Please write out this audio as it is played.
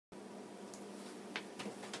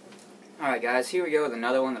Alright guys, here we go with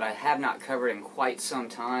another one that I have not covered in quite some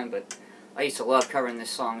time, but I used to love covering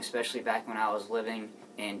this song, especially back when I was living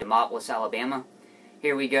in Demopolis, Alabama.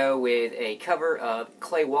 Here we go with a cover of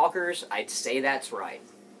Clay Walker's I'd Say That's Right.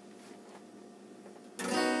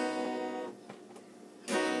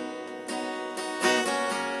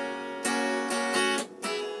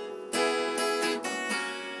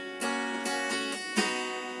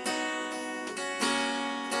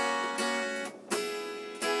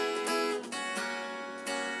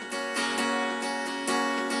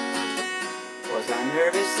 Was I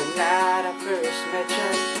nervous the night I first met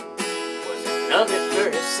you? Was it love at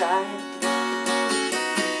first sight?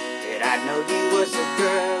 Did I know you was the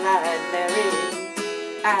girl I'd marry?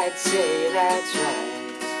 I'd say that's right.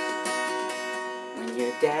 When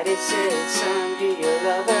your daddy said, son, do you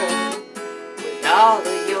love her with all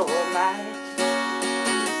of your might?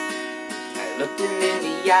 I looked him in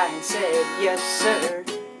the eye and said, yes sir,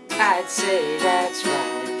 I'd say that's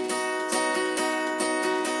right.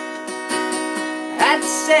 I'd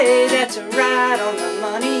say that's right on the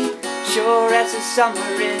money, sure as the summer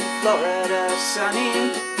in Florida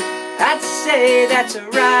sunny. I'd say that's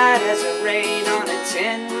right as the rain on a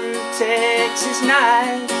tin-roof Texas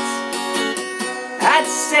night. I'd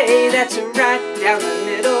say that's right down the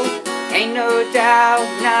middle, ain't no doubt,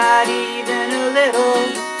 not even a little.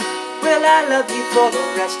 Will I love you for the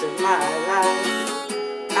rest of my life?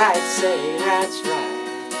 I'd say that's right.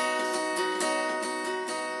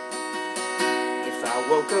 If I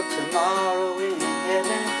woke up tomorrow in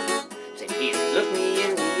heaven, said he'd look me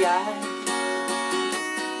in the eye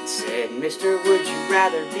and said, mister, would you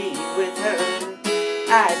rather be with her?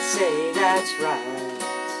 I'd say that's right.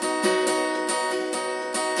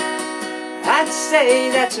 I'd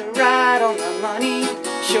say that's right on the money,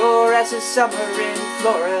 sure as the summer in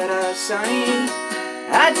Florida sunny.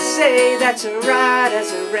 I'd say that's right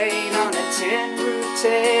as the rain on a tin-roof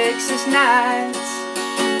Texas night.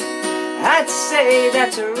 I'd say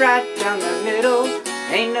that's right down the middle,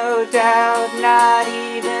 ain't no doubt, not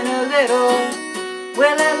even a little.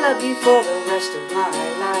 Will I love you for the rest of my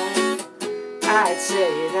life? I'd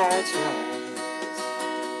say that's right.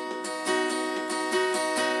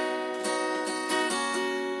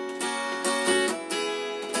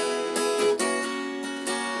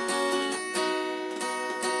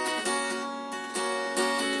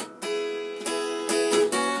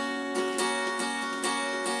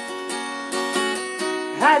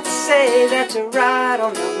 I'd say that's right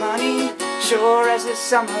on the money, sure as the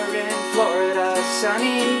summer in Florida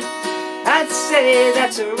sunny. I'd say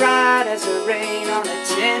that's right as the rain on a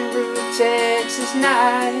tin-roof Texas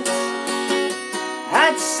night.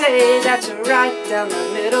 I'd say that's right down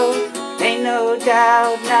the middle, ain't no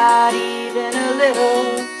doubt, not even a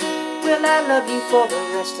little. Will I love you for the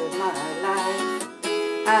rest of my life?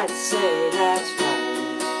 I'd say that's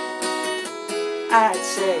right. I'd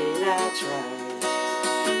say that's right.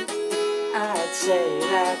 I'd say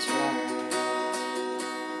that's right.